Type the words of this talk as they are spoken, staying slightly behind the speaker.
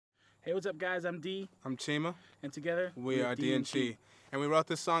Hey, what's up, guys? I'm D. I'm Chima. And together, we are DnChi. And we wrote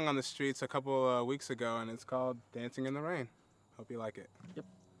this song on the streets a couple weeks ago, and it's called Dancing in the Rain. Hope you like it. Yep.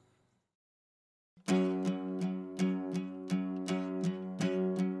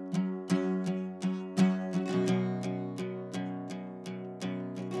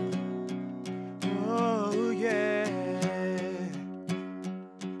 Oh, yeah.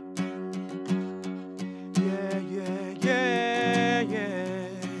 Yeah, yeah, yeah, yeah.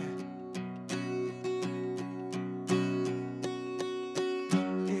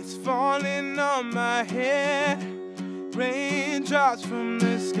 It's falling on my head, raindrops from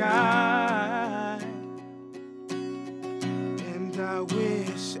the sky, and I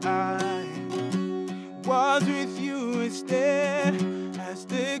wish I was with you instead as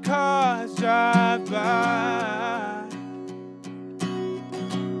the cars drive by.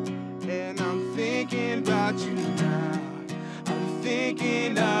 And I'm thinking about you now. I'm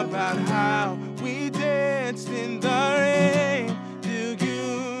thinking about how we danced in the rain. Do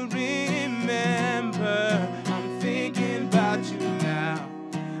you remember? I'm thinking about you now.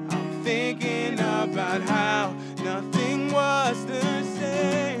 I'm thinking about how nothing was the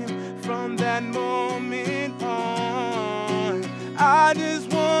same from that moment on. I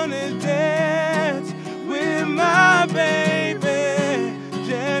just wanna dance with my baby,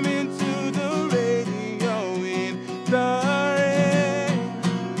 jamming to the radio in the rain.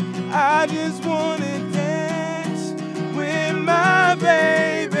 I just wanna dance with my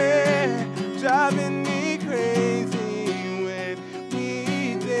baby, driving me crazy when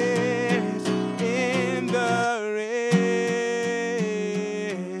we dance in the rain.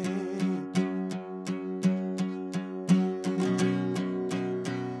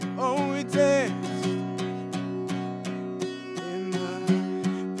 Oh, we danced in the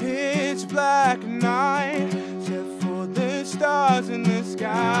pitch black night, except for the stars in the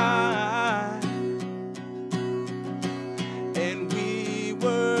sky. And we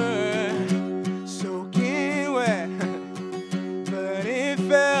were soaking wet, but it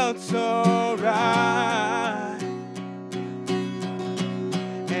felt so right.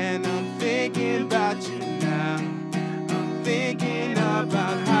 And I'm thinking about you now. I'm thinking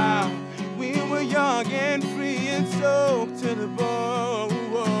about how we were young and free and soaked to the bone.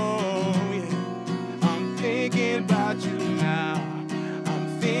 Yeah. I'm thinking about you now. I'm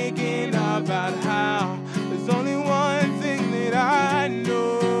thinking about how there's only one thing that I know.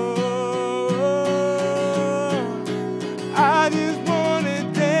 I just wanna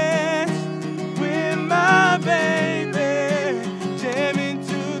dance with my baby, jamming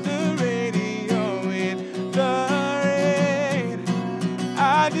to the radio in the rain.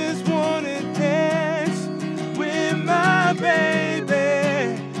 I just wanna dance with my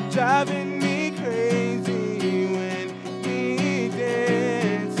baby, driving me crazy when we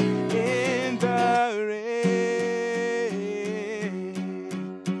dance in the rain.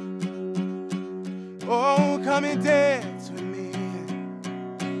 Oh, come and dance with me.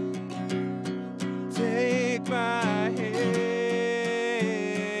 Take my hand.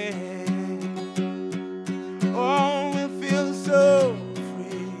 Oh, we'll feel so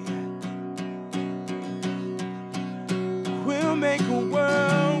free. We'll make a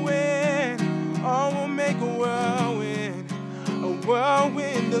whirlwind. Oh, we'll make a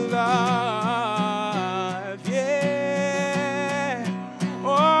whirlwind of love. Yeah.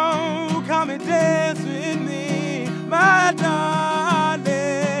 Oh, come and dance with me, my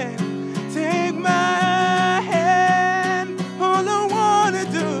darling. Take my hand. All I wanna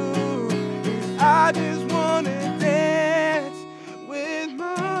do is I just wanna dance with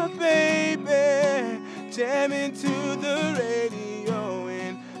my baby, jamming to the radio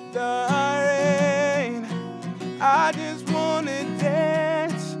in the rain. I just wanna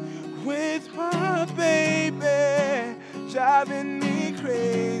dance with my baby, driving